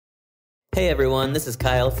Hey everyone, this is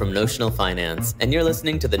Kyle from Notional Finance, and you're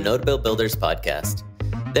listening to the Notable Builders podcast.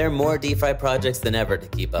 There are more DeFi projects than ever to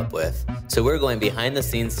keep up with, so we're going behind the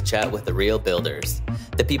scenes to chat with the real builders,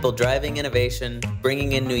 the people driving innovation,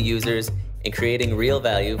 bringing in new users, and creating real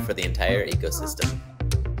value for the entire ecosystem.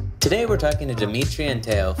 Today we're talking to Dimitri and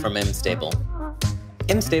Theo from mStable.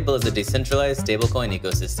 mStable is a decentralized stablecoin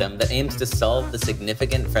ecosystem that aims to solve the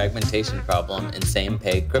significant fragmentation problem in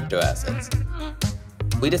same-peg crypto assets.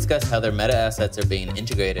 We discuss how their meta-assets are being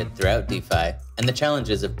integrated throughout DeFi and the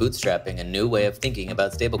challenges of bootstrapping a new way of thinking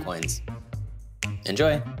about stablecoins.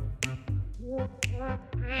 Enjoy!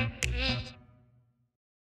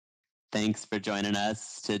 Thanks for joining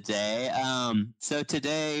us today. So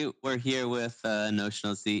today we're here with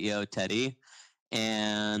Notional CEO Teddy,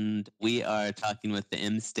 and we are talking with the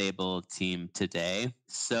mStable team today.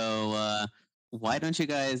 So why don't you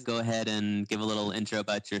guys go ahead and give a little intro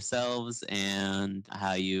about yourselves and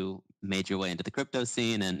how you made your way into the crypto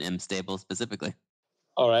scene and mStable specifically?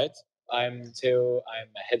 All right. I'm Theo. I'm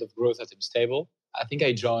head of growth at mStable. I think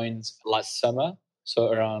I joined last summer,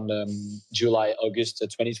 so around July, August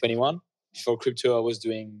 2021. Before crypto, I was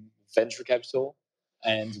doing venture capital,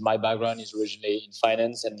 and my background is originally in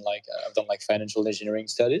finance, and I've done financial engineering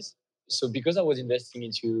studies. So because I was investing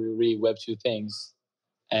into really Web2 things,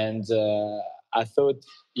 and I thought,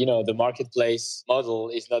 the marketplace model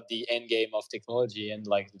is not the end game of technology and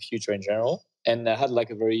the future in general. And I had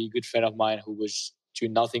a very good friend of mine who was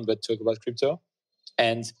doing nothing but talk about crypto.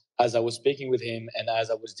 And as I was speaking with him and as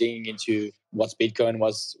I was digging into what's Bitcoin,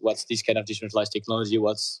 what's this kind of decentralized technology,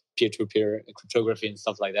 what's peer-to-peer cryptography and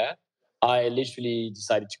stuff like that, I literally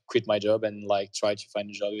decided to quit my job and try to find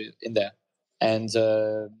a job in there. And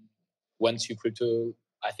went to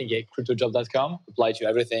cryptojob.com, applied to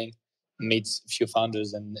everything, meet a few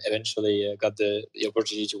founders, and eventually got the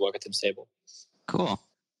opportunity to work at mStable. Cool.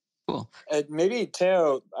 Maybe,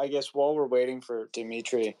 Theo, I guess while we're waiting for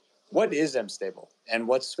Dimitri, what is mStable and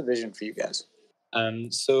what's the vision for you guys?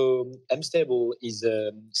 So mStable is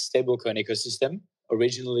a stablecoin ecosystem.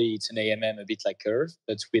 Originally, it's an AMM, a bit like Curve,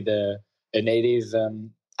 but with a native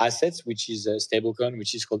asset, which is a stablecoin,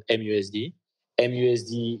 which is called MUSD.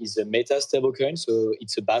 MUSD is a meta stablecoin, so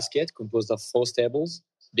it's a basket composed of 4 stables,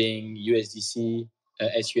 being USDC,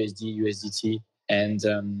 SUSD, USDT, and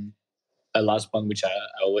a last one, which I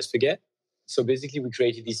always forget. So basically, we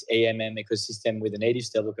created this AMM ecosystem with a native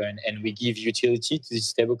stablecoin, and we give utility to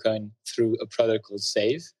this stablecoin through a product called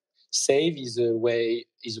Save. Save is a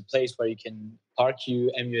place where you can park your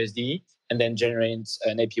MUSD and then generate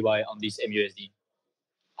an APY on this MUSD.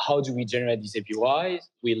 How do we generate this APY?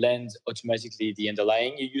 We lend automatically the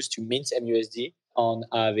underlying you use to mint MUSD on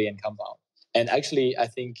Aave and Compound. And actually, I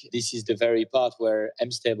think this is the very part where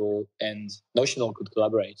mStable and Notional could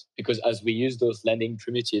collaborate, because as we use those lending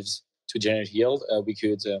primitives to generate yield, we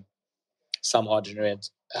could somehow generate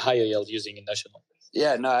a higher yield using Notional.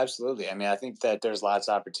 Yeah, no, absolutely. I mean, I think that there's lots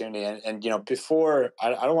of opportunity. And before, I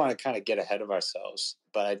don't want to kind of get ahead of ourselves,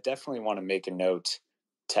 but I definitely want to make a note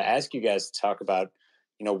to ask you guys to talk about,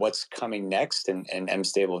 what's coming next in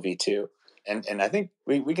mStable V2. And I think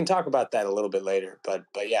we can talk about that a little bit later. But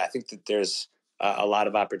yeah, I think that there's a lot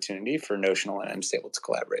of opportunity for Notional and mStable to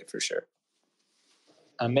collaborate for sure.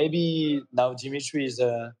 Maybe now Dimitri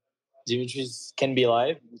can be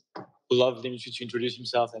live. We'd love Dimitri to introduce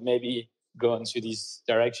himself and maybe go into this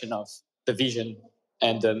direction of the vision.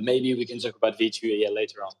 And maybe we can talk about V2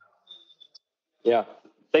 later on. Yeah,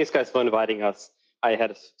 thanks guys for inviting us. I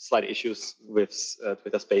had slight issues with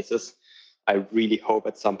Twitter Spaces. I really hope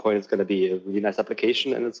at some point it's going to be a really nice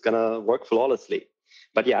application and it's going to work flawlessly.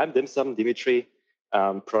 But yeah, I'm Dimitri,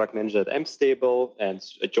 product manager at mStable, and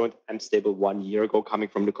I joined mStable 1 year ago, coming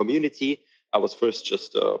from the community. I was first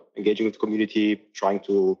just engaging with the community, trying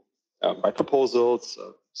to write proposals,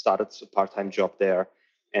 started a part-time job there,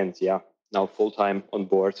 and yeah, now full-time on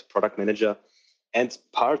board, product manager, and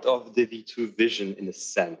part of the V2 vision in a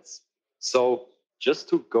sense. So just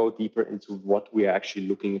to go deeper into what we are actually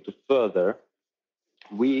looking into further,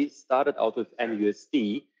 we started out with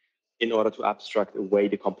MUSD in order to abstract away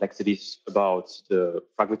the complexities about the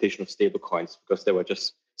fragmentation of stablecoins, because there were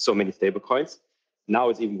just so many stablecoins. Now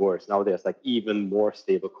it's even worse. Now there's even more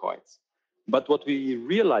stablecoins. But what we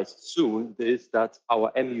realized soon is that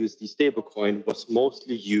our MUSD stablecoin was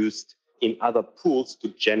mostly used in other pools to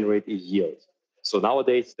generate a yield. So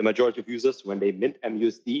nowadays, the majority of users, when they mint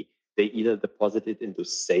MUSD, they either deposit it into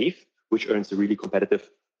Save, which earns a really competitive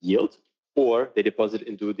yield, or they deposit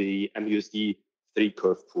into the MUSD 3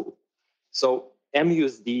 curve pool. So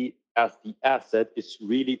MUSD as the asset is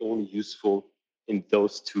really only useful in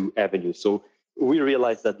those two avenues. So we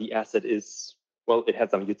realized that the asset is well, it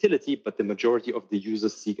has some utility, but the majority of the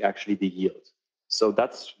users seek actually the yield. So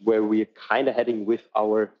that's where we're kind of heading with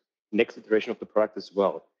our next iteration of the product as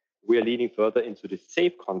well. We are leaning further into the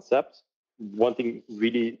safe concept, wanting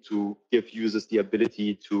really to give users the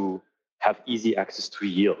ability to have easy access to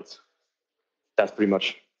yield. That's pretty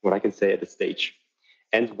much what I can say at this stage.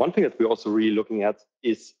 And one thing that we're also really looking at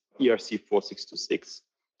is ERC 4626.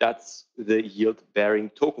 That's the yield-bearing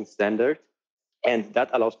token standard. And that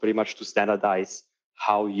allows pretty much to standardize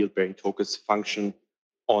how yield-bearing tokens function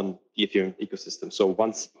on the Ethereum ecosystem. So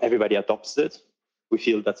once everybody adopts it, we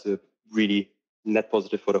feel that's a really net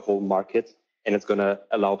positive for the whole market, and it's going to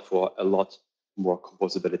allow for a lot more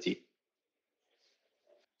composability.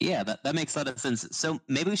 Yeah, that makes a lot of sense. So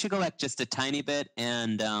maybe we should go back just a tiny bit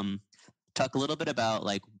and talk a little bit about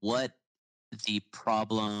like what the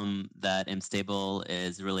problem that mStable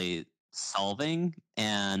is really solving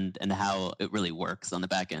and how it really works on the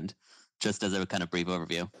back end, just as a kind of brief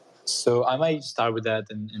overview. So I might start with that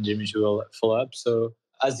and Dimitri will follow up. So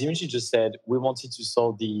as Dimitri just said, we wanted to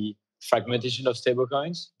solve the fragmentation of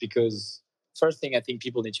stablecoins because first thing I think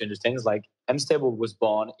people need to understand is like mStable was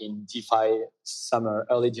born in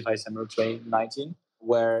early DeFi summer 2019,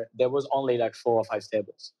 where there was only like 4 or 5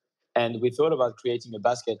 stables. And we thought about creating a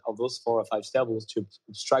basket of those 4 or 5 stables to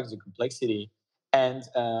abstract the complexity and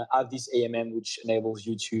have this AMM which enables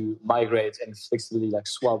you to migrate and flexibly like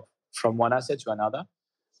swap from one asset to another.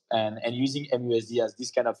 And using MUSD as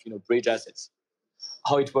this kind of bridge assets.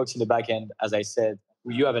 How it works in the back end, as I said,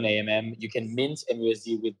 you have an AMM, you can mint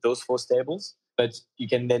MUSD with those 4 stables, but you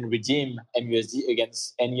can then redeem MUSD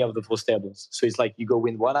against any of the 4 stables. So it's like you go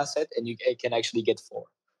win one asset and you can actually get 4.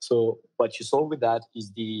 So what you solve with that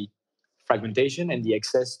is the fragmentation and the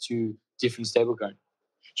access to different stablecoins.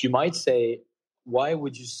 You might say, why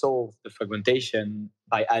would you solve the fragmentation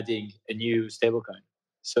by adding a new stablecoin?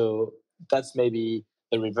 So that's maybe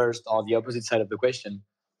the reverse or the opposite side of the question.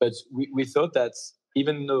 But we thought that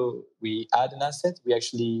even though we add an asset, we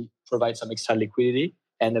actually provide some extra liquidity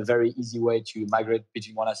and a very easy way to migrate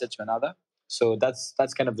between one asset to another. So that's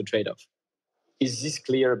kind of the trade-off. Is this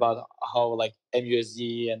clear about how like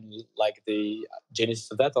MUSD and like the genesis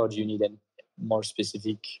of that, or do you need any more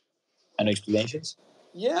specific explanations?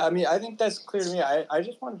 Yeah, I mean, I think that's clear to me. I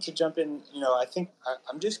just wanted to jump in. I think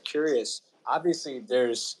I'm just curious. Obviously,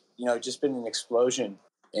 there's just been an explosion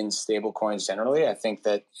in stablecoins generally. I think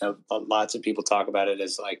that lots of people talk about it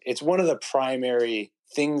as like it's one of the primary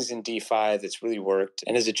things in DeFi that's really worked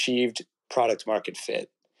and has achieved product market fit.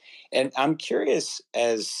 And I'm curious,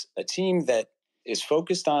 as a team that is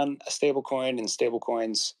focused on a stablecoin and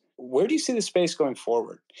stablecoins, where do you see the space going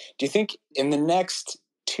forward? Do you think in the next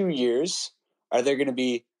 2 years, are there going to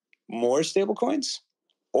be more stablecoins,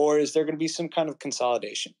 or is there going to be some kind of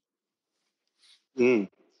consolidation?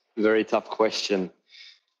 Very tough question.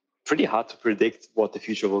 Pretty hard to predict what the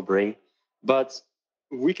future will bring, but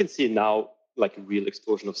we can see now like a real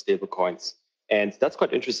explosion of stablecoins, and that's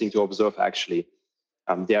quite interesting to observe. Actually,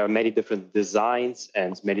 there are many different designs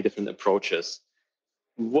and many different approaches.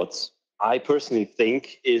 What I personally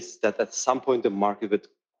think is that at some point the market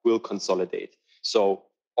will consolidate. So,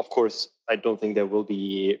 of course, I don't think there will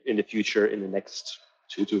be in the future, in the next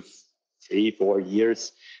 2 to 3, 4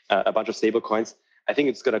 years, a bunch of stablecoins. I think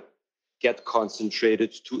it's going to get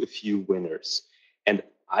concentrated to a few winners. And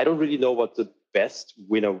I don't really know what the best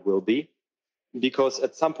winner will be, because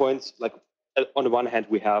at some point, like on the one hand,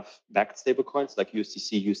 we have backed stablecoins like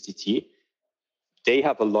USDC, USDT. They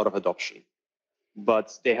have a lot of adoption,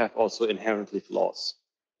 but they have also inherently flaws.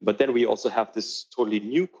 But then we also have this totally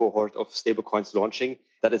new cohort of stablecoins launching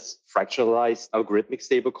that is fractionalized algorithmic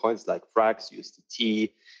stablecoins like Frax,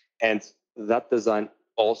 USDT, and that design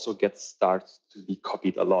also gets started to be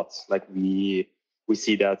copied a lot. Like we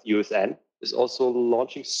see that USN is also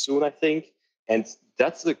launching soon, I think. And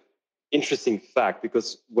that's an interesting fact,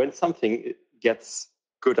 because when something gets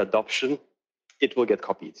good adoption, it will get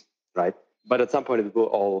copied, right? But at some point, it will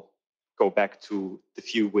all go back to the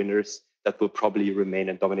few winners that will probably remain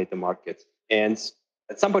and dominate the market. And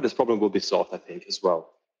at some point, this problem will be solved, I think, as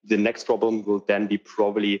well. The next problem will then be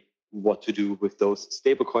probably what to do with those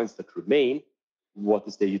stablecoins that remain. What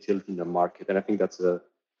is their utility in the market? And I think that's a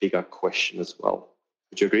bigger question as well.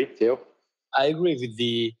 Would you agree, Theo? I agree with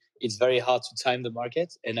it's very hard to time the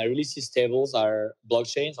market. And I really see stables are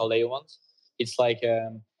blockchains or layer ones. It's like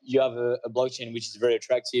you have a blockchain which is very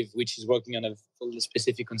attractive, which is working on a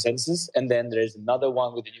specific consensus. And then there's another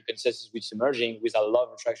one with a new consensus which is emerging with a lot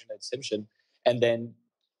of attraction and assumption. And then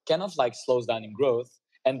kind of like slows down in growth.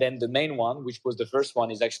 And then the main one, which was the first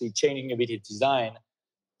one, is actually changing a bit its design,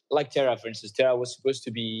 like Terra, for instance. Terra was supposed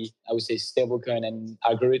to be, I would say, stablecoin and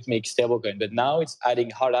algorithmic stablecoin, but now it's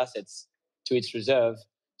adding hard assets to its reserve.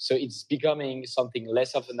 So it's becoming something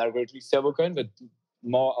less of an algorithmic stablecoin, but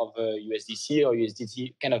more of a USDC or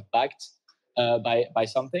USDT kind of backed by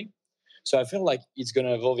something. So I feel like it's going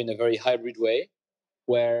to evolve in a very hybrid way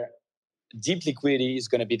where deep liquidity is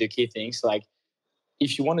going to be the key things. Like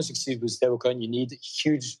if you want to succeed with stablecoin, you need a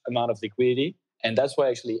huge amount of liquidity. And that's why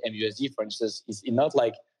actually MUSD, for instance, is not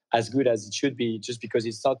like as good as it should be just because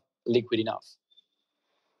it's not liquid enough.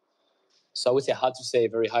 So I would say hard to say,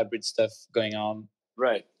 very hybrid stuff going on.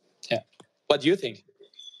 Right. Yeah. What do you think?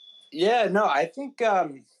 Yeah, no, I think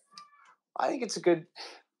it's a good,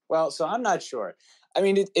 well, so I'm not sure. I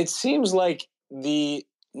mean, it seems like the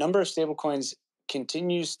number of stablecoins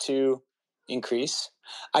continues to increase.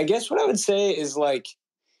 I guess what I would say is like,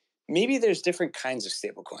 maybe there's different kinds of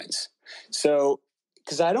stablecoins. So,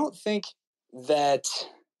 because I don't think that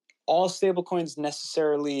all stablecoins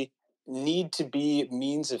necessarily need to be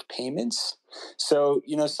means of payments. So,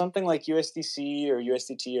 something like USDC or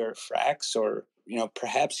USDT or Frax, or,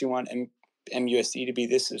 perhaps you want MUSD to be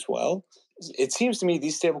this as well. It seems to me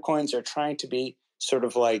these stablecoins are trying to be sort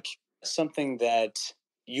of like something that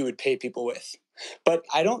you would pay people with. But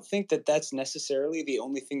I don't think that that's necessarily the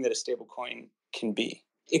only thing that a stablecoin can be.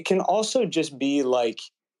 It can also just be like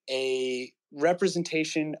a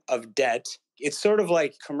representation of debt. It's sort of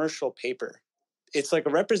like commercial paper. It's like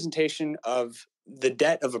a representation of the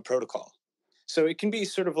debt of a protocol. So it can be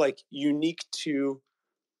sort of like unique to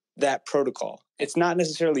that protocol. It's not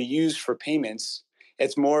necessarily used for payments.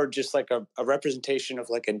 It's more just like a representation of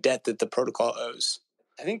like a debt that the protocol owes.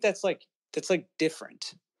 I think that's like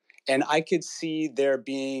different. And I could see there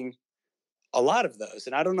being a lot of those.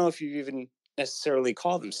 And I don't know if you even necessarily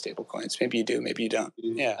call them stablecoins. Maybe you do, maybe you don't.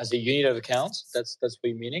 Yeah. As a unit of account, that's what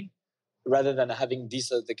you're meaning? Rather than having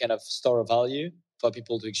this as the kind of store of value for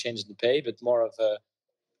people to exchange and pay, but more of a,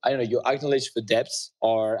 I don't know, you acknowledge the debts,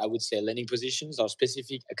 or I would say lending positions or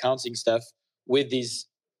specific accounting stuff with these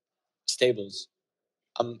stables.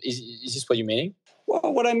 Is this what you meaning?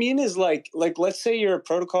 Well, what I mean is like let's say you're a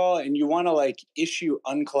protocol and you want to like issue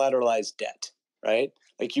uncollateralized debt, right?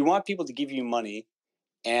 Like you want people to give you money,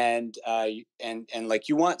 and like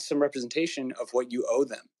you want some representation of what you owe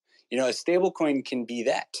them. A stablecoin can be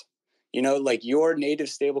that. Like your native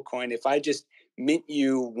stablecoin. If I just mint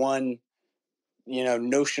you one,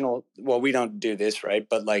 notional. Well, we don't do this, right?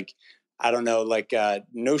 But like, I don't know, like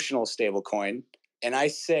notional stablecoin, and I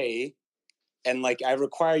say. And like I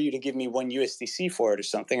require you to give me one USDC for it or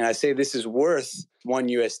something, and I say this is worth one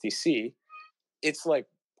USDC, it's like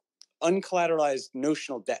uncollateralized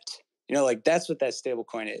notional debt. Like that's what that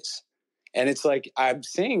stablecoin is. And it's like I'm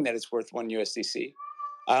saying that it's worth one USDC,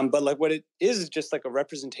 but like what it is just like a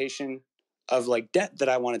representation of like debt that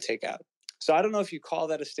I want to take out. So I don't know if you call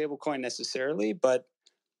that a stablecoin necessarily, but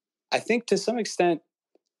I think to some extent,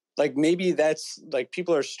 like maybe that's like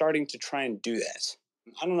people are starting to try and do that.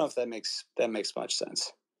 I don't know if that makes much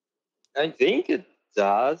sense. I think it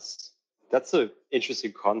does. That's an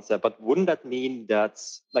interesting concept, but wouldn't that mean that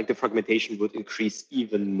like the fragmentation would increase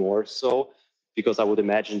even more so? Because I would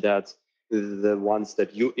imagine that the ones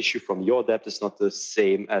that you issue from your debt is not the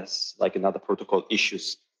same as like another protocol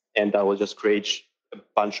issues. And that will just create a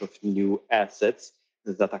bunch of new assets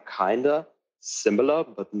that are kind of similar,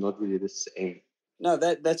 but not really the same. No,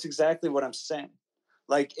 that's exactly what I'm saying.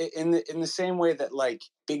 Like in the same way that like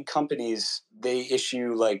big companies, they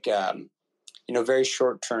issue like, very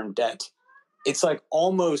short-term debt. It's like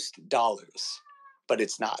almost dollars, but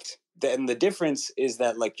it's not. And the difference is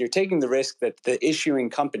that like you're taking the risk that the issuing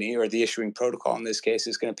company or the issuing protocol in this case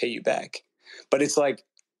is going to pay you back. But it's like,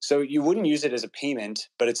 so you wouldn't use it as a payment,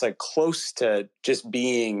 but it's like close to just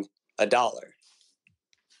being a dollar.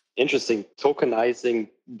 Interesting. Tokenizing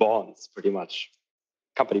bonds, pretty much.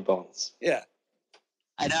 Company bonds. Yeah.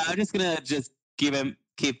 I know. I'm just gonna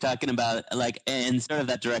keep talking about like in sort of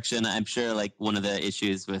that direction. I'm sure like one of the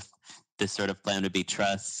issues with this sort of plan would be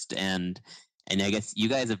trust, and I guess you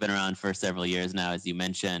guys have been around for several years now, as you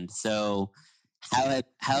mentioned. So how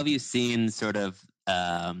have you seen sort of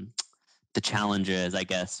the challenges, I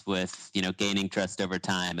guess, with gaining trust over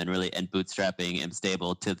time and bootstrapping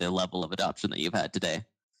mStable to the level of adoption that you've had today?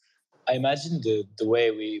 I imagine the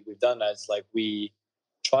way we've done that is like we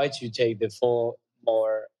try to take the 4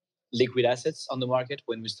 more liquid assets on the market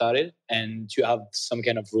when we started and to have some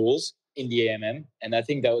kind of rules in the AMM. And I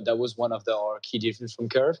think that was one of our key difference from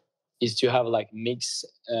Curve is to have like mix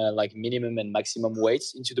like minimum and maximum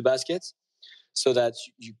weights into the baskets so that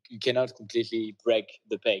you cannot completely break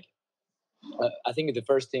the peg. I think the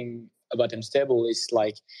first thing about mStable is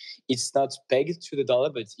like it's not pegged to the dollar,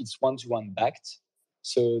 but it's one-to-one backed.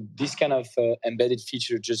 So this kind of embedded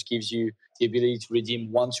feature just gives you the ability to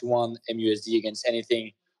redeem one-to-one MUSD against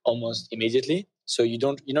anything almost immediately. So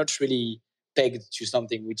you're not really pegged to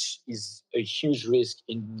something which is a huge risk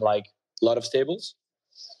in like a lot of stables.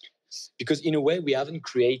 Because in a way we haven't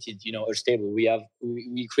created, a stable.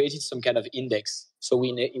 We created some kind of index. So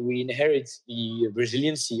we inherit the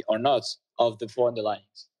resiliency or not of the four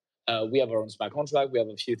underlyings. We have our own smart contract. We have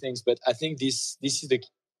a few things, but I think this is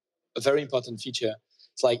a very important feature.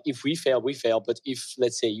 It's like if we fail, we fail. But if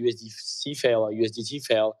let's say USDC fail or USDT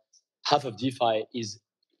fail, half of DeFi is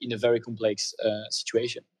in a very complex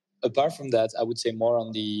situation. Apart from that, I would say more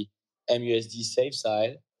on the MUSD safe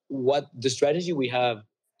side. What the strategy we have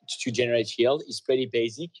to generate yield is pretty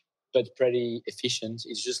basic, but pretty efficient.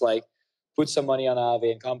 It's just like put some money on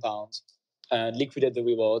Aave and compound and liquidate the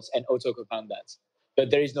rewards and auto compound that. But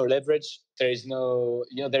there is no leverage. There is no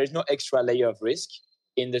extra layer of risk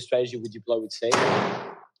in the strategy we deploy with Safe.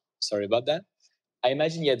 Sorry about that. I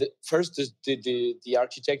imagine, the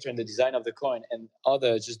architecture and the design of the coin and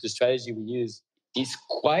just the strategy we use is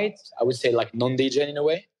quite, I would say, like non-degen in a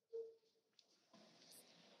way.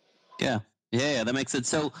 Yeah, that makes sense.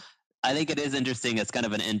 So I think it is interesting. It's kind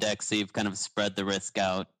of an index, so you've kind of spread the risk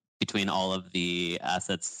out between all of the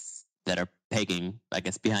assets that are pegging, I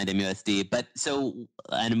guess, behind MUSD. But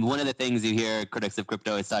and one of the things you hear critics of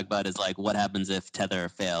crypto always talk about is like, what happens if Tether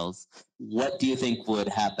fails? What do you think would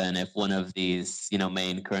happen if one of these,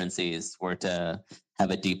 main currencies were to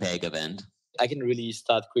have a depeg event? I can really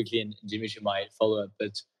start quickly and Dimitri might follow up,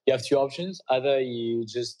 but you have two options. Either you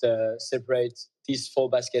just separate this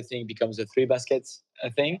 4-basket thing becomes a 3-basket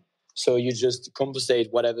thing. So you just compensate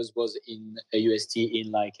whatever was in a UST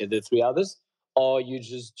in like the 3 others, or you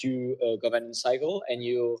just do a governance cycle and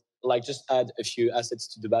you like just add a few assets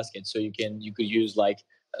to the basket. So you could use like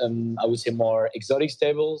I would say more exotic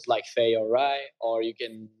stables like Fei or Rai, or you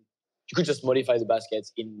could just modify the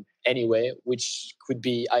baskets in any way, which could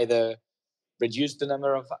be either reduce the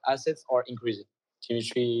number of assets or increase it.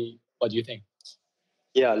 Dimitri, what do you think?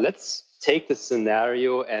 Yeah, let's take the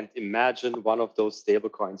scenario and imagine one of those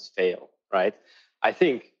stablecoins fail, right? I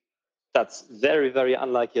think that's very, very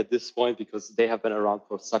unlikely at this point because they have been around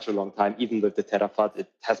for such a long time. Even with the Terafat,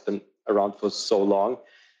 it has been around for so long.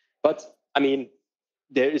 But I mean,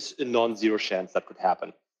 there is a non-zero chance that could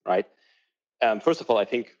happen, right? First of all, I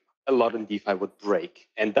think a lot in DeFi would break,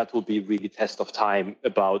 and that will be really test of time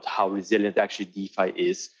about how resilient actually DeFi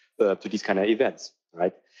is to these kind of events,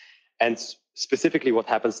 right? And specifically what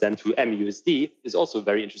happens then to MUSD is also a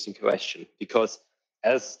very interesting question because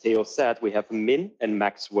as Theo said, we have min and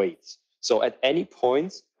max weights. So at any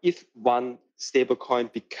point, if one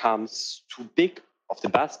stablecoin becomes too big of the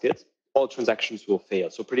basket, all transactions will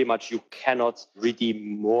fail. So pretty much you cannot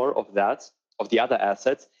redeem more of that, of the other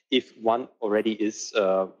assets, if one already is,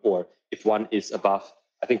 or if one is above,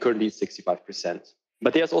 I think currently 65%.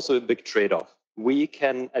 But there's also a big trade-off. We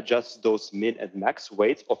can adjust those min and max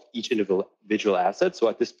weights of each individual asset. So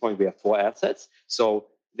at this point, we have 4 assets. So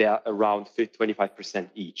they are around 25%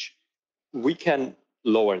 each. We can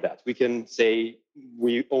lower that. We can say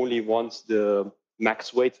we only want the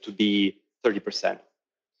max weight to be 30%.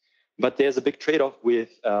 But there's a big trade-off with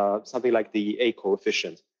something like the A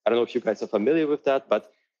coefficient. I don't know if you guys are familiar with that,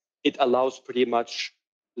 but it allows pretty much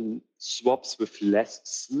swaps with less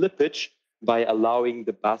slippage by allowing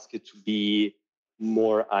the basket to be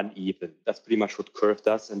more uneven. That's pretty much what Curve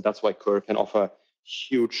does, and that's why Curve can offer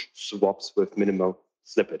huge swaps with minimal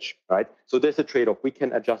slippage, right? So there's a trade-off. We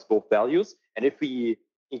can adjust both values, and if we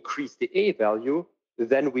increase the A value,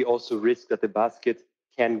 then we also risk that the basket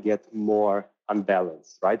can get more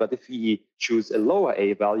unbalanced, right? But if we choose a lower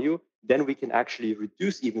A value, then we can actually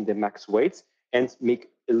reduce even the max weights and make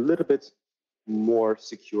a little bit more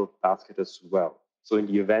secure basket as well. So in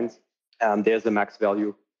the event, there's a max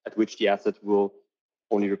value at which the asset will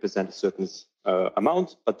only represent a certain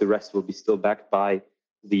amount, but the rest will be still backed by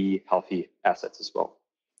the healthy assets as well.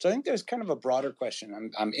 So I think there's kind of a broader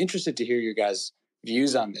question. I'm interested to hear your guys'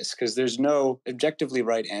 views on this because there's no objectively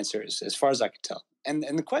right answers as far as I can tell. And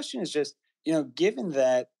the question is just, given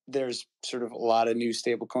that there's sort of a lot of new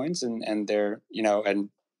stable coins and they're,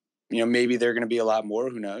 maybe there are going to be a lot more,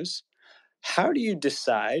 who knows? How do you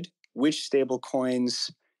decide which stable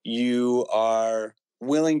coins you are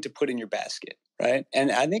willing to put in your basket, right?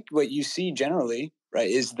 And I think what you see generally, right,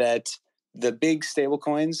 is that the big stable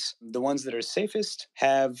coins, the ones that are safest,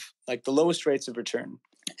 have like the lowest rates of return.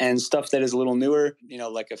 And stuff that is a little newer,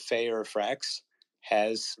 like a Fei or a Frax,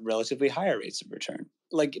 has relatively higher rates of return.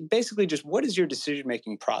 Like basically just what is your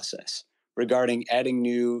decision-making process, regarding adding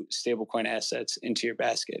new stablecoin assets into your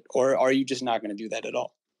basket? Or are you just not going to do that at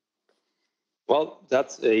all? Well,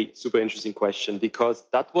 that's a super interesting question because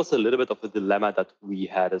that was a little bit of a dilemma that we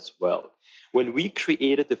had as well. When we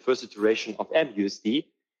created the first iteration of mUSD,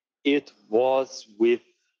 it was with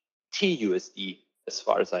TUSD, as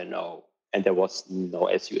far as I know, and there was no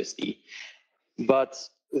SUSD. But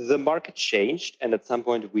the market changed, and at some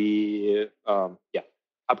point we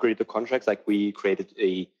upgraded the contracts. Like we created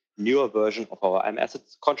a newer version of our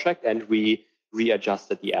mAssets contract, and we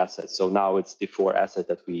readjusted the assets. So now it's the 4 asset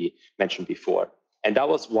that we mentioned before. And that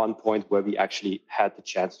was one point where we actually had the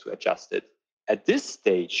chance to adjust it. At this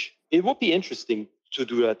stage, it would be interesting to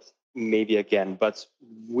do that maybe again, but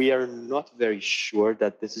we are not very sure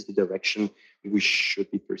that this is the direction we should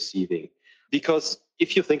be perceiving. Because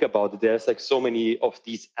if you think about it, there's like so many of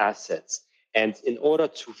these assets. And in order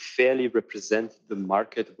to fairly represent the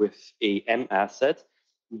market with a M asset,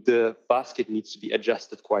 the basket needs to be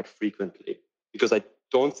adjusted quite frequently. Because I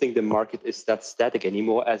don't think the market is that static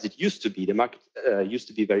anymore as it used to be. The market used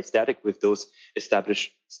to be very static with those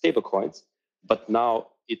established stablecoins. But now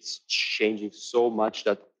it's changing so much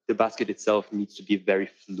that the basket itself needs to be very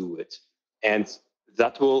fluid. And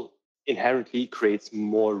that will inherently create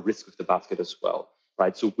more risk with the basket as well,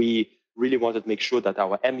 right? So we really wanted to make sure that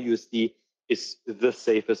our mUSD is the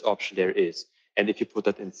safest option there is. And if you put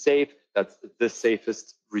that in safe, that's the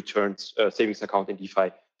safest returns savings account in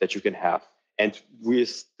DeFi that you can have. And we're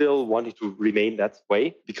still wanting to remain that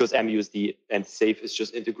way because mUSD and safe is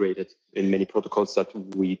just integrated in many protocols that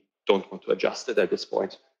we don't want to adjust it at this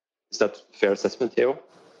point. Is that a fair assessment, Theo?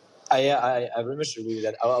 I very much agree with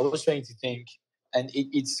that. I was trying to think, and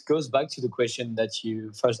it goes back to the question that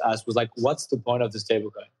you first asked, was like, what's the point of the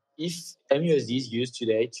stablecoin? If mUSD is used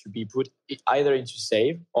today to be put either into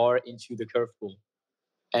save or into the curve pool,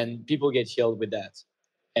 and people get healed with that,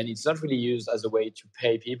 and it's not really used as a way to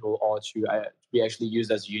pay people or to be actually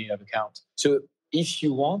used as a unit of account. So if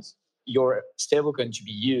you want your stablecoin to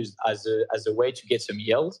be used as a way to get some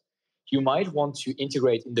yield, you might want to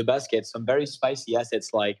integrate in the basket some very spicy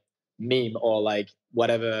assets like meme or like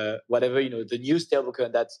whatever the new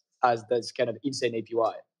stablecoin that has that's kind of insane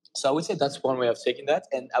APY. So I would say that's one way of taking that,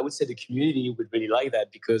 and I would say the community would really like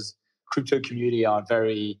that because crypto community are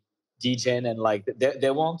very degen and like they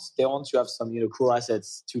want to have some cool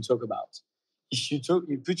assets to talk about. If you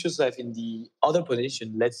put yourself in the other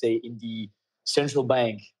position, let's say in the central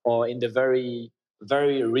bank or in the very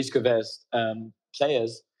very risk averse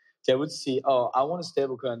players, they would see, oh, I want a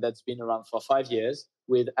stablecoin that's been around for 5 years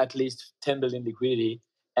with at least 10 billion liquidity,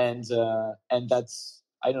 and that's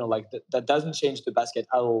I don't know, like that doesn't change the basket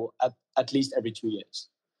at all at least every 2 years.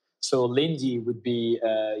 So Lindy would be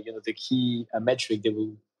the key metric they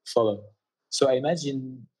will follow. So I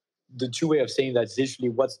imagine the two way of saying that is literally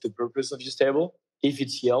what's the purpose of your stable. If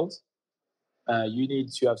it's yield, you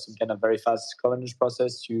need to have some kind of very fast governance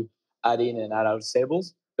process to add in and add out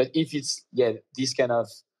stables. But if it's this kind of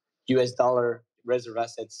US dollar reserve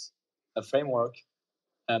assets framework,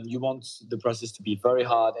 you want the process to be very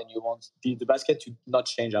hard and you want the basket to not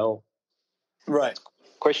change at all. Right.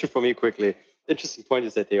 Question for me quickly. Interesting point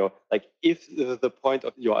is that, Theo, like if the point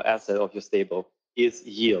of your asset, of your stable is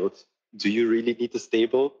yield, do you really need the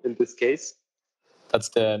stable in this case? That's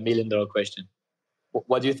the $1 million question.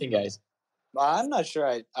 What do you think, guys? I'm not sure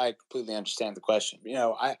I completely understand the question.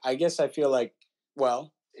 I guess I feel like,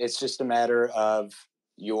 well, it's just a matter of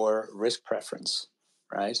your risk preference,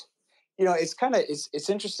 right? It's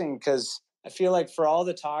interesting because I feel like for all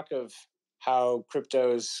the talk of how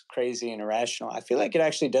crypto's crazy and irrational, I feel like it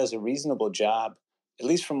actually does a reasonable job, at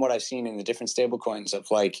least from what I've seen in the different stablecoins, of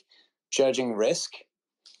like judging risk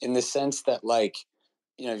in the sense that like,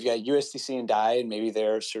 you've got USDC and DAI, and maybe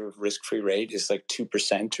their sort of risk-free rate is like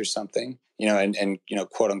 2% or something, and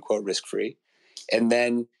quote unquote risk-free. And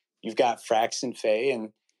then you've got Frax and Fei,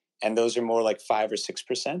 and those are more like 5 or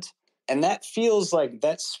 6%. And that feels like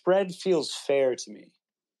that spread feels fair to me.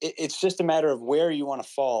 It's just a matter of where you want to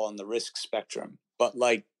fall on the risk spectrum. But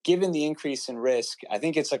like, given the increase in risk, I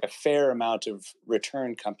think it's like a fair amount of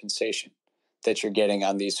return compensation that you're getting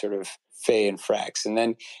on these sort of Fei and Frax. And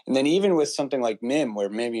then even with something like MIM, where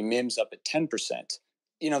maybe MIM's up at 10%,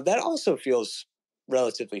 that also feels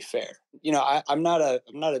relatively fair. I'm not a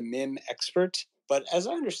MIM expert, but as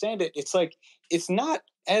I understand it, it's like it's not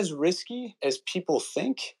as risky as people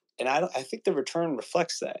think. And I think the return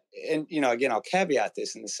reflects that. And, again, I'll caveat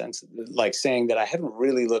this in the sense of like saying that I haven't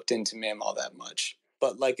really looked into MIM all that much.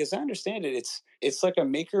 But like, as I understand it, it's like a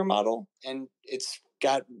maker model, and it's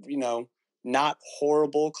got, not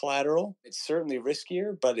horrible collateral. It's certainly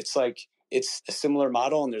riskier, but it's like, it's a similar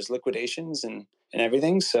model, and there's liquidations and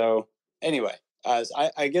everything. So Anyway,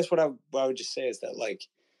 I guess what I would just say is that, like,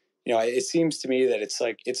 it seems to me that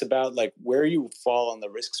it's about like where you fall on the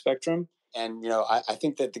risk spectrum. And, I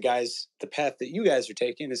think that the path that you guys are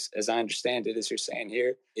taking is, as I understand it, as you're saying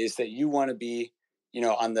here, is that you want to be,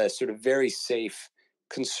 on the sort of very safe,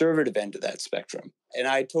 conservative end of that spectrum. And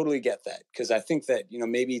I totally get that, because I think that,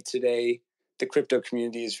 maybe today the crypto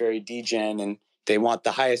community is very degen and they want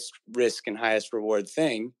the highest risk and highest reward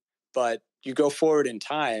thing. But you go forward in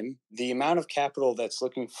time, the amount of capital that's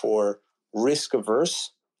looking for risk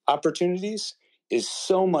averse opportunities is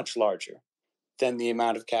so much larger than the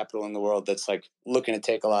amount of capital in the world that's like looking to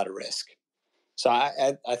take a lot of risk. So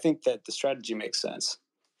I think that the strategy makes sense.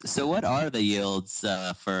 So what are the yields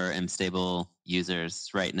for mStable users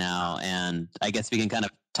right now? And I guess we can kind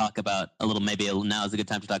of talk about maybe now is a good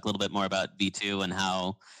time to talk a little bit more about V2 and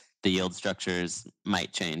how the yield structures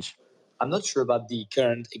might change. I'm not sure about the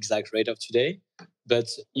current exact rate of today, but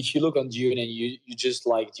if you look on Dune and you just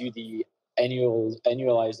like do the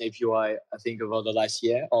annualized APY, I think over the last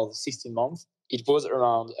year or 16 months, it was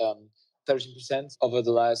around 13% over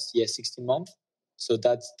the last 16 months. So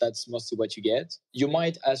that's mostly what you get. You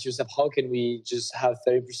might ask yourself, how can we just have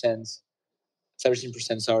 13%,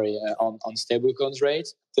 on stablecoins rate?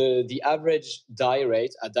 The average DAI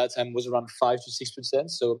rate at that time was around 5 to 6%.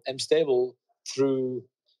 So mStable, through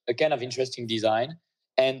a kind of interesting design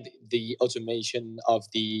and the automation of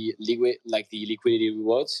the liquidity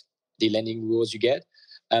rewards, the lending rewards you get,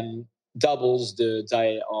 doubles the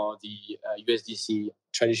DAI or the USDC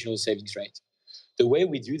traditional savings rate. The way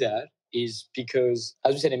we do that is because,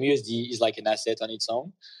 as we said, MUSD is like an asset on its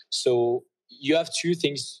own. So you have two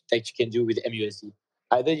things that you can do with MUSD.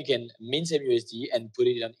 Either you can mint MUSD and put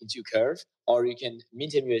it into Curve, or you can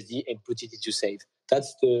mint MUSD and put it into Save.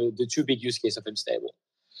 That's the two big use cases of mStable.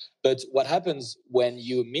 But what happens when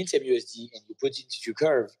you mint MUSD and you put it into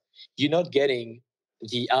Curve, you're not getting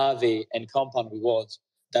the Aave and compound rewards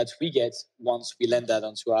that we get once we lend that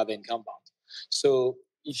onto Aave and compound. So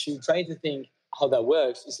if you try to think how that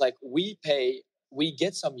works, it's like we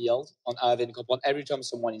get some yield on Aave and compound every time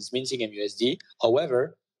someone is minting MUSD.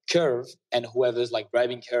 However, Curve and whoever's like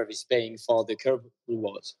bribing Curve is paying for the Curve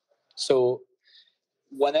rewards. So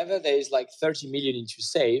whenever there is like 30 million into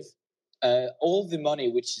Save, all the money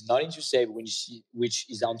which is not into Save, which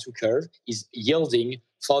is onto Curve, is yielding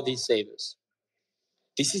for these savers.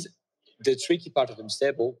 This is the tricky part of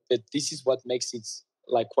mStable, but this is what makes it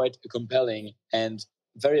like quite a compelling and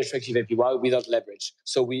very attractive APY without leverage.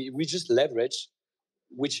 So we just leverage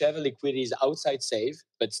whichever liquidity is outside Save,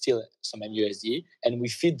 but still some MUSD, and we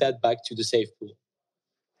feed that back to the Save pool.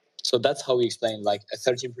 So that's how we explain like a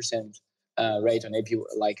 13% rate on APY,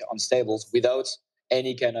 like on stables, without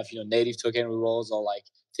any kind of native token rewards or like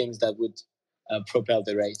things that would propel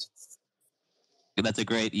the rate. That's a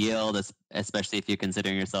great yield, especially if you're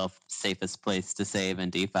considering yourself safest place to save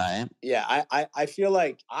in DeFi. Yeah, I feel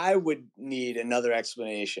like I would need another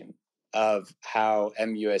explanation of how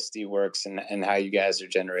MUSD works and how you guys are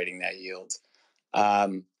generating that yield.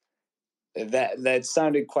 That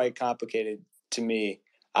sounded quite complicated to me.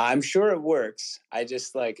 I'm sure it works. I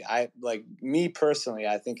just me personally,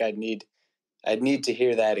 I think I'd need to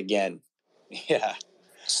hear that again. Yeah.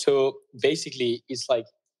 So basically, it's like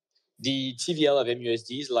the TVL of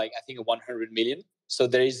MUSD is like, I think, 100 million. So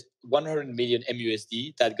there is 100 million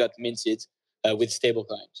MUSD that got minted with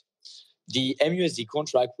stablecoins. The MUSD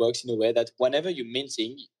contract works in a way that whenever you're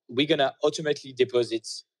minting, we're going to automatically deposit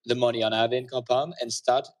the money on Aave and compound and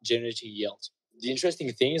start generating yield. The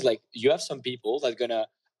interesting thing is like you have some people that are going to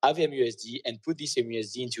have MUSD and put this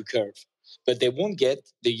MUSD into Curve, but they won't get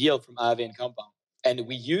the yield from Aave and compound. And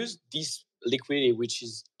we use this liquidity, which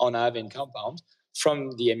is on Aave and compound,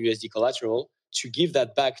 from the MUSD collateral to give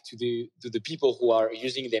that back to the people who are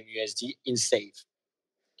using the MUSD in Save.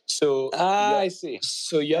 So I see.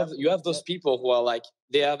 So you have those people who are like,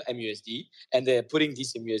 they have MUSD and they're putting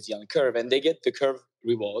this MUSD on Curve and they get the Curve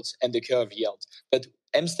rewards and the Curve yield. But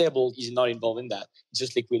mStable is not involved in that,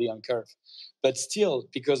 just liquidity on Curve. But still,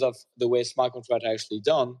 because of the way smart contracts are actually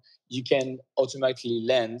done, you can automatically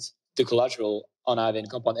lend the collateral on Aave and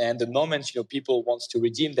compound. And the moment people want to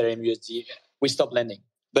redeem their MUSD, we stop lending.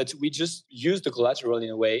 But we just use the collateral in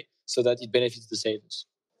a way so that it benefits the savers.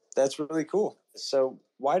 That's really cool. So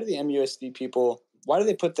why do the MUSD people, why do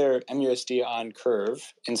they put their MUSD on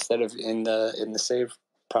Curve instead of in the Save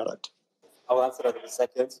product? I'll answer that in a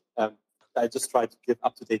second. I just tried to give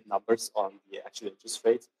up-to-date numbers on the actual interest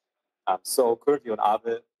rate. So currently on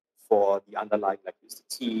Aave, for the underlying like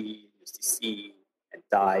USDT, USDC, and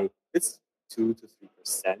DAI, it's 2 to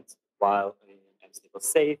 3%, while in mStable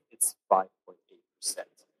Save, it's 5.8%.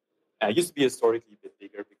 It used to be historically a bit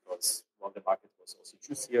bigger because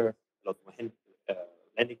issues here. A lot more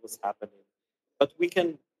lending was happening. But we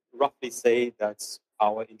can roughly say that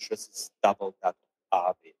our interest is double that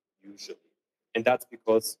of Aave usually. And that's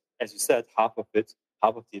because, as you said, half of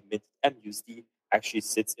the minted MUSD actually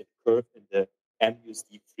sits in Curve in the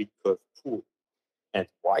MUSD free Curve pool. And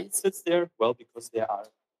why it sits there? Well, because there are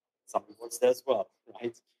some rewards there as well,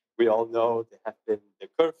 right? We all know there have been the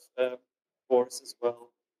Curve wars as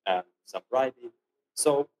well, some bribing.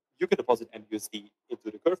 So you can deposit MUSD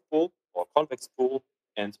into the Curve pool or Convex pool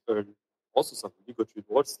and earn also some really good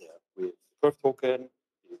rewards there with the Curve token,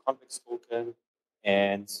 the Convex token,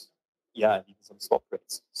 and even some swap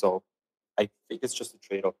rates. So I think it's just a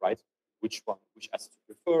trade-off, right? Which asset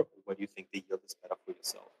you prefer, or what do you think the yield is better for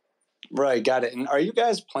yourself? Right, got it. And are you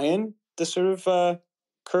guys playing the sort of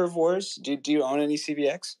Curve wars? Do you own any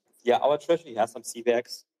CVX? Yeah, our treasury has some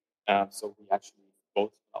CVX, so we actually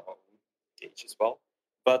both our own gauge as well.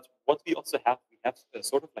 But what we also have, we have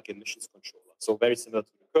sort of like emissions controller, so very similar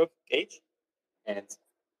to the Curve gauge, and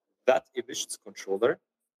that emissions controller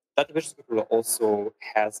also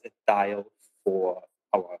has a dial for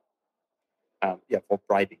our for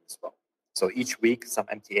bribing as well. So each week, some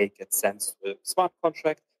MTA gets sent to a smart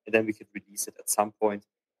contract, and then we can release it at some point,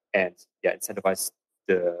 and incentivize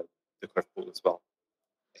the Curve pool as well.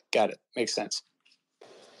 Got it. Makes sense.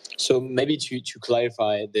 So maybe to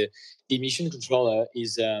clarify, the emission controller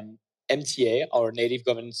is MTA, our native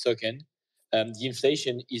governance token. The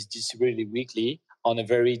inflation is distributed weekly on a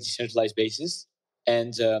very decentralized basis.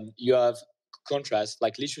 And you have contracts,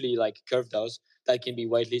 like literally like Curve does, that can be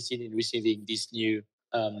whitelisted in receiving this new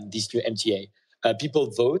MTA.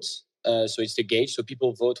 People vote, so it's the gauge. So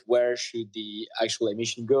people vote where should the actual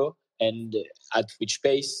emission go and at which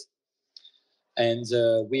pace. And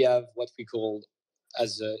we have what we call,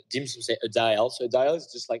 as Dimitri would say, a dial. So a dial is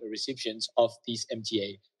just like a recipient of this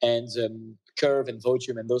MTA. And Curve and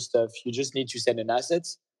Votium and those stuff, you just need to send an asset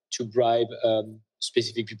to bribe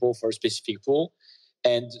specific people for a specific pool.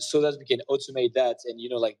 And so that we can automate that and,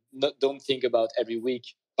 don't think about every week,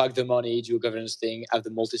 pack the money, do a governance thing, have the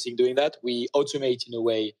multi-sig doing that. We automate in a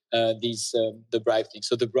way the bribe thing.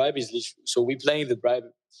 So the bribe is literally, so we're playing the bribe,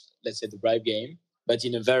 let's say the bribe game, but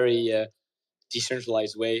in a very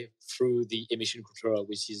decentralized way through the emission controller,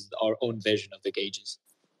 which is our own version of the gauges.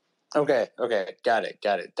 Okay. Got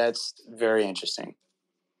it. That's very interesting.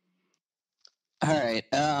 All right.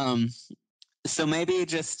 So maybe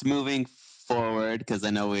just moving forward, because I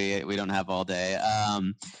know we don't have all day.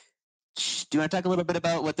 Do you want to talk a little bit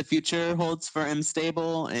about what the future holds for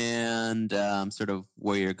mStable and sort of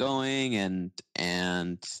where you're going and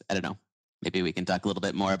I don't know, maybe we can talk a little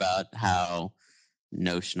bit more about how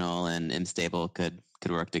Notional and mStable could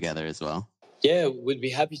work together as well. Yeah, we'd be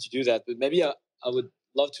happy to do that. But maybe I would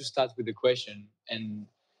love to start with a question. And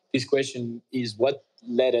this question is what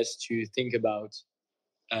led us to think about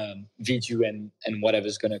V2 and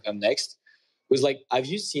whatever's going to come next. It was like, have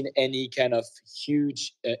you seen any kind of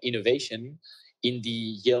huge innovation in the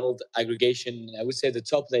yield aggregation? I would say the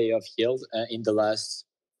top layer of yield in the last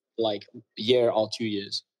like year or 2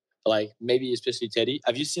 years. Like maybe especially Teddy.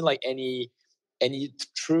 Have you seen like any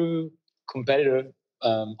true competitor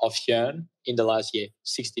of Yearn in the last year,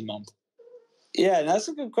 16 months? Yeah, that's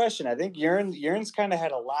a good question. I think Yearn's kind of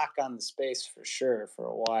had a lock on the space for sure for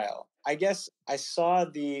a while. I guess I saw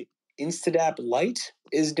the Instadapp Lite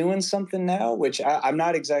is doing something now, which I'm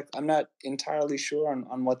not entirely sure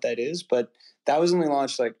on what that is, but that was only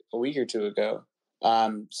launched like a week or two ago.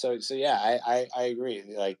 So yeah, I agree.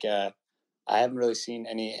 Like I haven't really seen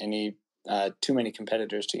any too many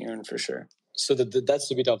competitors to Yearn for sure. So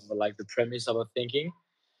that's a bit of like the premise of our thinking.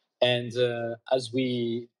 And as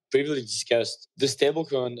we previously discussed, the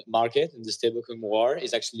stablecoin market and the stablecoin war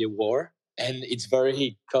is actually a war, and it's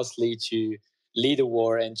very costly to lead a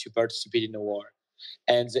war and to participate in a war.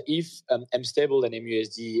 And if mStable and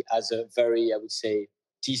MUSD has a very, I would say,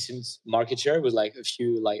 decent market share with like a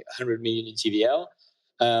few, like 100 million in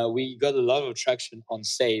TVL, we got a lot of traction on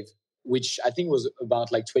Save, which I think was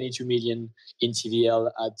about like 22 million in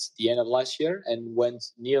TVL at the end of last year and went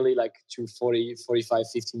nearly like to 40, 45,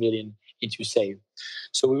 50 million into Save.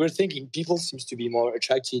 So we were thinking people seems to be more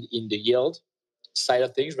attracted in the yield side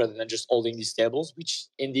of things rather than just holding these tables, which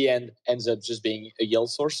in the end ends up just being a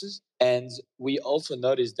yield sources. And we also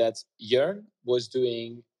noticed that Yearn was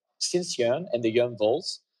doing, since Yearn and the Yearn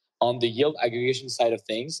vaults, on the yield aggregation side of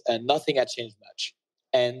things, and nothing had changed much.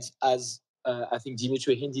 And as I think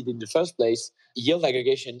Dimitri hinted in the first place, yield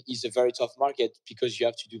aggregation is a very tough market because you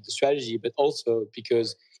have to do the strategy, but also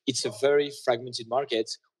because it's a very fragmented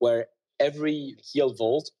market where every yield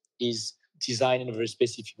vault is designed in a very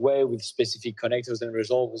specific way with specific connectors and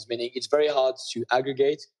resolvers, meaning it's very hard to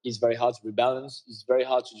aggregate, it's very hard to rebalance, it's very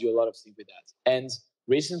hard to do a lot of things with that. And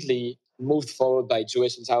recently, moved forward by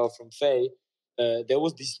Joyce and Tower from Fay, there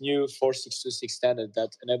was this new 4626 standard that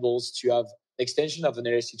enables to have extension of an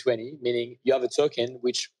RSC20, meaning you have a token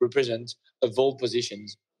which represents a vault position.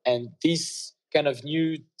 And this kind of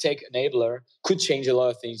new tech enabler could change a lot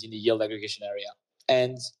of things in the yield aggregation area.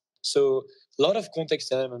 And so a lot of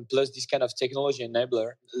context element plus this kind of technology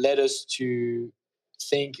enabler led us to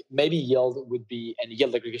think maybe yield would be, and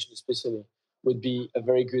yield aggregation especially, would be a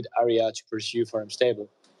very good area to pursue for mStable.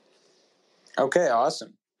 Okay,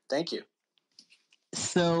 awesome. Thank you.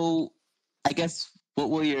 So I guess what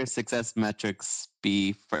will your success metrics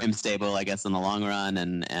be for mStable, I guess, in the long run,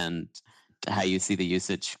 and how you see the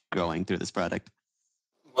usage growing through this product?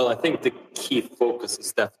 Well, I think the key focus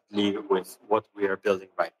is definitely with what we are building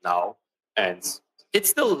right now. And it's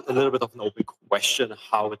still a little bit of an open question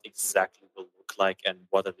how it exactly will look like and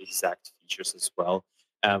what are the exact features as well.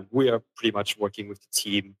 We are pretty much working with the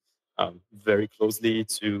team very closely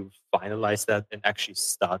to finalize that and actually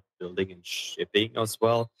start building and shipping as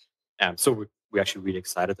well. So we're actually really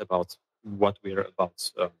excited about what we're about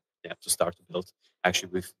to start to build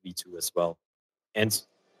actually with V2 as well. And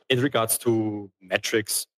in regards to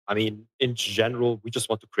metrics, I mean, in general, we just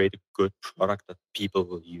want to create a good product that people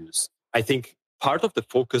will use. I think part of the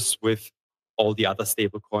focus with all the other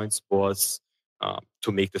stablecoins was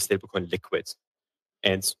to make the stablecoin liquid.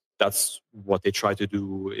 And that's what they try to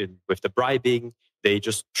do with the bribing. They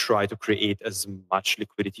just try to create as much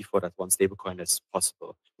liquidity for that one stablecoin as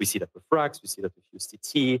possible. We see that with Frax, we see that with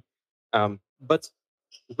USDT. But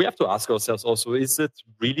we have to ask ourselves also, is it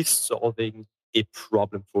really solving a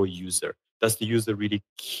problem for a user? Does the user really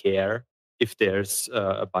care if there's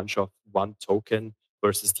a bunch of one token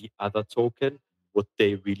versus the other token? Would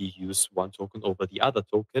they really use one token over the other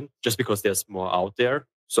token just because there's more out there?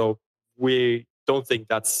 So we don't think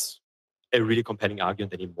that's a really compelling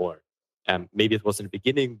argument anymore. Maybe it was in the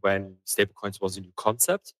beginning when stablecoins was a new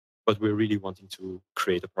concept, but we're really wanting to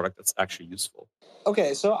create a product that's actually useful.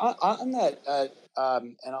 Okay, so on that,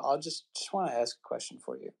 and I'll just want to ask a question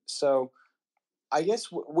for you. So I guess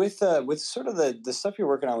with sort of the stuff you're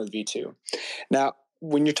working on with V2, now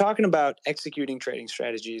when you're talking about executing trading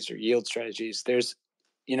strategies or yield strategies, there's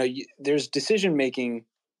there's decision making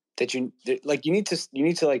that you need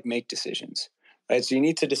to like make decisions, right? So you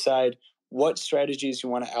need to decide what strategies you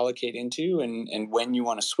want to allocate into and when you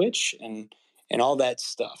want to switch and all that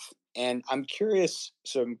stuff. And I'm curious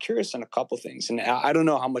on a couple things, and I don't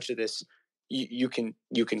know how much of this you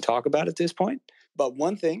can talk about at this point. But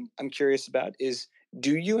one thing I'm curious about is,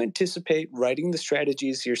 do you anticipate writing the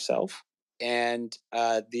strategies yourself? And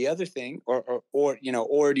the other thing, or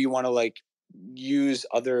do you want to like use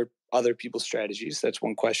other people's strategies? That's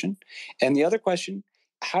one question. And the other question,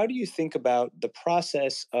 how do you think about the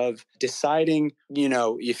process of deciding,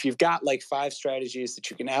 if you've got like 5 strategies that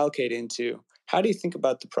you can allocate into, how do you think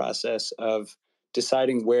about the process of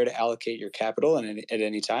deciding where to allocate your capital at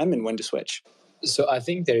any time and when to switch? So I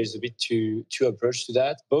think there is a bit two approach to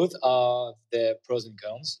that. Both are the pros and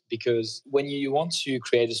cons, because when you want to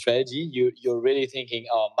create a strategy, you're really thinking,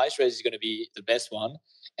 oh, my strategy is going to be the best one,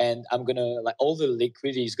 and I'm going to like all the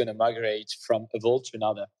liquidity is going to migrate from a vault to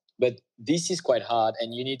another. But this is quite hard,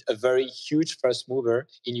 and you need a very huge first mover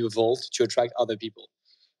in your vault to attract other people.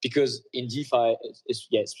 Because in DeFi,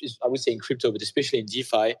 I would say in crypto, but especially in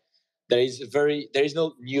DeFi, there is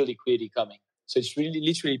no new liquidity coming. So it's really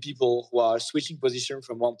literally people who are switching position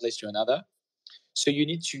from one place to another. So you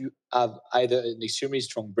need to have either an extremely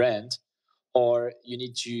strong brand, or you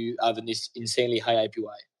need to have an insanely high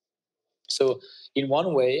IPY. So in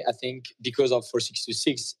one way, I think because of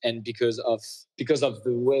 4626 and because of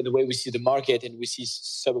the way we see the market and we see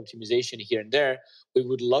sub optimization here and there, we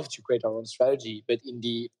would love to create our own strategy. But in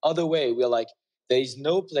the other way, we're like, there is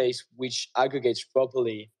no place which aggregates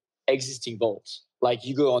properly existing vaults. Like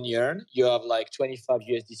you go on Yearn, you have like 25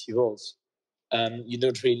 USDC vaults. You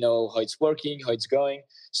don't really know how it's working, how it's going.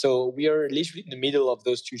 So we are literally in the middle of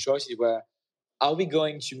those two choices where, are we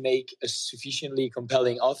going to make a sufficiently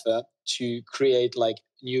compelling offer to create like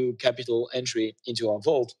new capital entry into our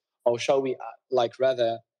vault, or shall we like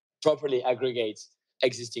rather properly aggregate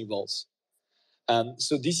existing vaults?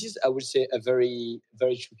 So this is, I would say, a very,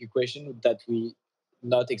 very tricky question that we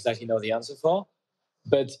not exactly know the answer for.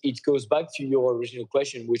 But it goes back to your original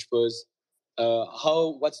question, which was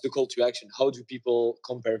what's the call to action? How do people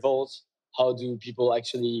compare vaults? How do people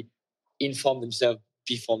actually inform themselves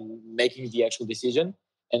before making the actual decision?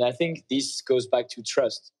 And I think this goes back to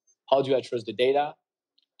trust. How do I trust the data?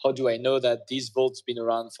 How do I know that this vault's been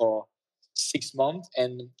around for 6 months,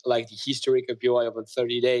 and like the historic APY over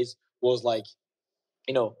 30 days was like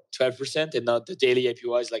 12%, and not the daily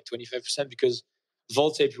APY is like 25%, because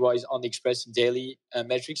Vault's APY is only expressed in daily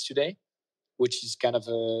metrics today, which is kind of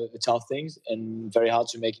a tough thing and very hard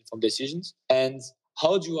to make informed decisions. And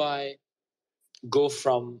how do I go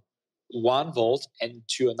from one vault and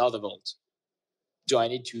to another vault? Do I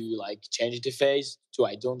need to like change interface? Do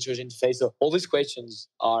I don't change interface? So all these questions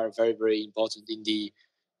are very, very important in the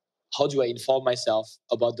how do I inform myself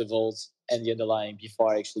about the vaults and the underlying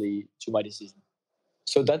before I actually do my decision.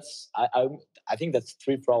 So that's I think that's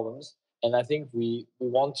 3 problems, and I think we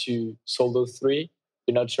want to solve those 3.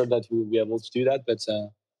 We're not sure that we will be able to do that, but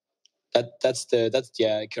that's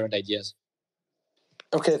the current ideas.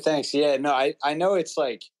 Okay, thanks. Yeah, no, I know it's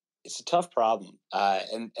like it's a tough problem,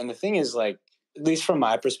 and the thing is, like, at least from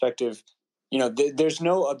my perspective, there's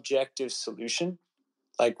no objective solution.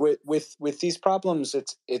 Like with these problems,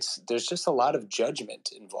 it's there's just a lot of judgment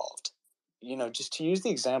involved. Just to use the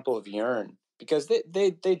example of Yearn, because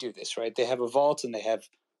they do this, right? They have a vault, and they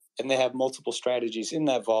have multiple strategies in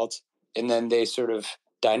that vault, and then they sort of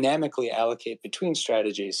dynamically allocate between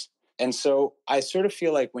strategies. And so I sort of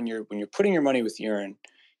feel like when you're putting your money with Yearn,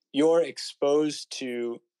 you're exposed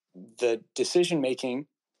to the decision making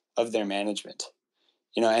of their management.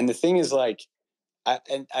 And the thing is, like,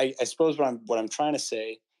 I suppose what I'm trying to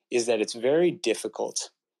say is that it's very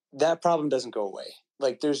difficult. That problem doesn't go away.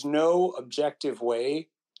 Like, there's no objective way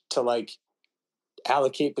to like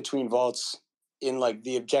allocate between vaults in like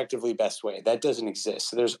the objectively best way. That doesn't exist.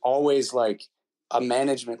 So there's always like a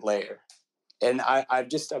management layer. And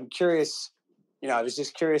I'm curious, I was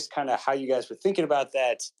just curious kind of how you guys were thinking about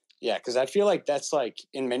that. Yeah, because I feel like that's like,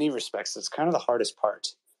 in many respects, that's kind of the hardest part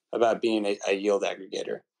about being a yield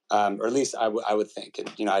aggregator. Or at least I would think.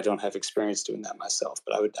 And, I don't have experience doing that myself,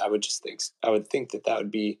 but I would think that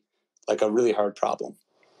would be like a really hard problem.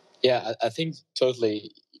 Yeah, I think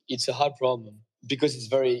totally. It's a hard problem because it's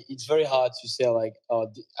very hard to say like,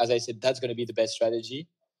 as I said, that's going to be the best strategy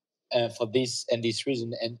for this and this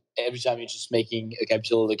reason. And every time you're just making a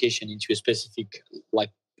capital allocation into a specific like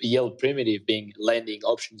yield primitive, being lending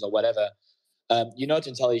options or whatever, you're not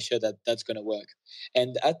entirely sure that that's going to work.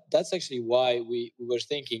 And that's actually why we were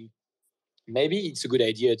thinking maybe it's a good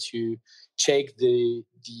idea to check the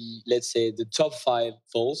let's say the top 5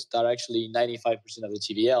 vaults that are actually 95% of the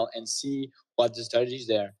TVL and see what the strategy is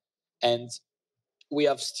there. And we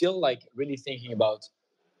are still like really thinking about,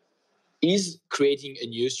 is creating a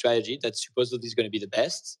new strategy that supposedly is going to be the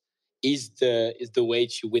best is the way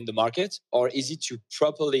to win the market, or is it to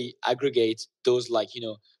properly aggregate those like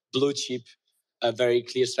blue chip, a very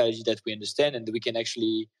clear strategy that we understand and that we can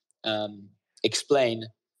actually explain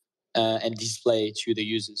and display to the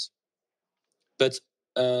users. But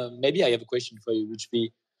maybe I have a question for you, which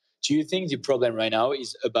be, do you think the problem right now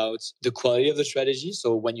is about the quality of the strategy?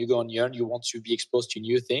 So when you go on Yearn, you want to be exposed to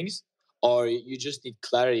new things, or you just need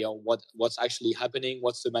clarity on what's actually happening,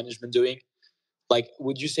 what's the management doing? Like,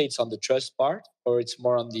 would you say it's on the trust part, or it's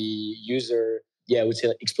more on the user? Yeah, I would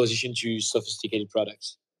say exposition to sophisticated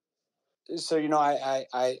products. So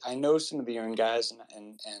I know some of the Yearn guys,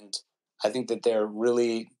 and I think that they're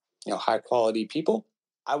really high quality people.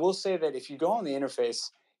 I will say that if you go on the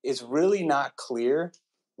interface, it's really not clear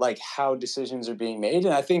like how decisions are being made,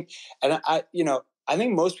 and I think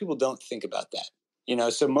most people don't think about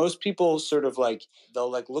that. So most people sort of like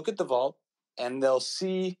they'll like look at the vault and they'll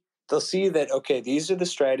see that, okay, these are the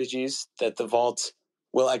strategies that the vault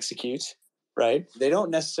will execute, right? They don't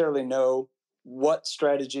necessarily know what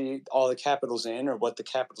strategy all the capital's in or what the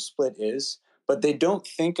capital split is, but they don't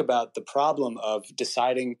think about the problem of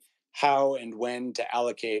deciding how and when to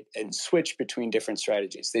allocate and switch between different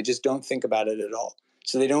strategies. They just don't think about it at all.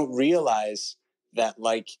 So they don't realize that,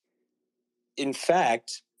 like, in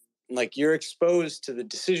fact, like, you're exposed to the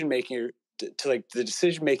decision making, to like the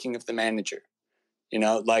decision making of the manager,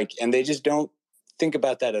 like, and they just don't think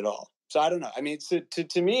about that at all. So I don't know. I mean,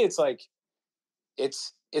 to me, it's like,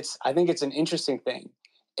 I think it's an interesting thing.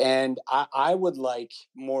 And I would like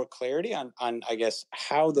more clarity on, I guess,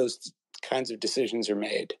 how those kinds of decisions are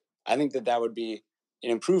made. I think that would be an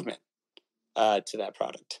improvement to that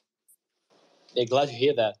product. Yeah, glad to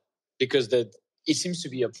hear that, because it seems to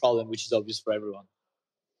be a problem which is obvious for everyone.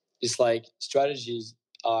 It's like strategies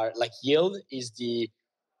are like, yield is the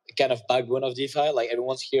kind of backbone of DeFi. Like,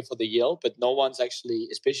 everyone's here for the yield, but no one's actually,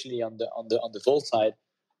 especially on the vault side,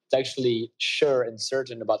 it's actually sure and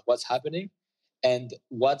certain about what's happening and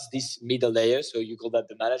what's this middle layer. So you call that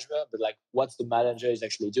the management, but like, what's the manager is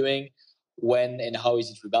actually doing, when and how is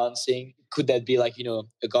it rebalancing? Could that be like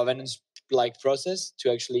a governance like process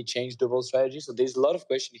to actually change the vault strategy? So there's a lot of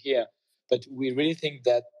question here but we really think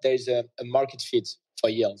that there's a market fit for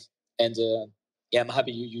yield. And I'm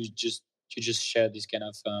happy you just shared this kind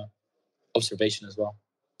of observation as well.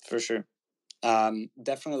 For sure.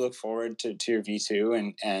 Definitely look forward to your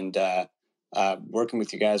V2 and working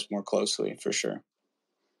with you guys more closely, for sure.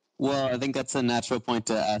 Well, I think that's a natural point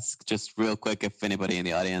to ask just real quick. If anybody in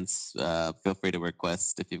the audience, feel free to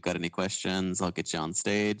request if you've got any questions. I'll get you on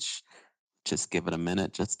stage. Just give it a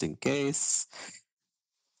minute just in case.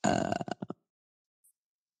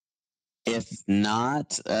 If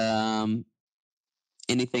not,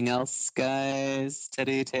 anything else, guys?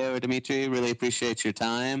 Teddy, Theo, or Dimitri, really appreciate your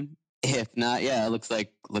time. If not, yeah, it looks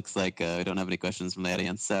like we don't have any questions from the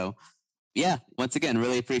audience. So yeah, once again,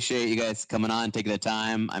 really appreciate you guys coming on, taking the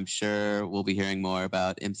time. I'm sure we'll be hearing more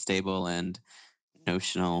about mStable and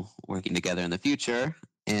Notional working together in the future.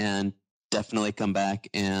 And definitely come back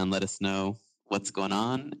and let us know what's going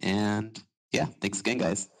on. And yeah, thanks again,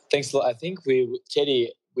 guys. Thanks a lot. I think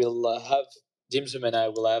Teddy, will have Dimsum and I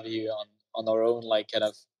will have you on our own, like kind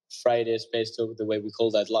of Friday space, so the way we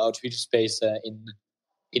call that, our Twitter space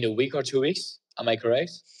in a week or 2 weeks. Am I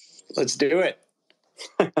correct? Let's do it.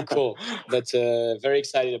 Cool. But very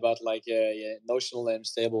excited about Notional and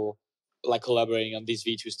mStable like collaborating on this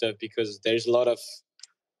V2 stuff, because there's a lot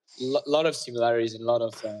of similarities and a lot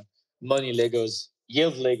of money Legos,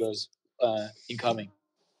 yield Legos incoming.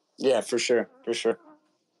 Yeah, for sure.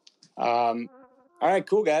 All right,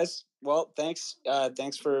 cool, guys. Well, thanks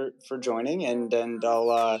for joining, and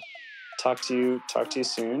I'll talk to you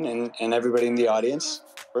soon, and everybody in the audience.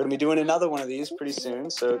 We're gonna be doing another one of these pretty soon,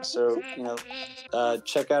 so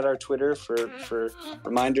check out our Twitter for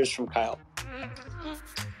reminders from Kyle.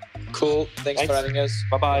 Cool. Thanks for having us.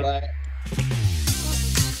 Bye-bye. Bye-bye.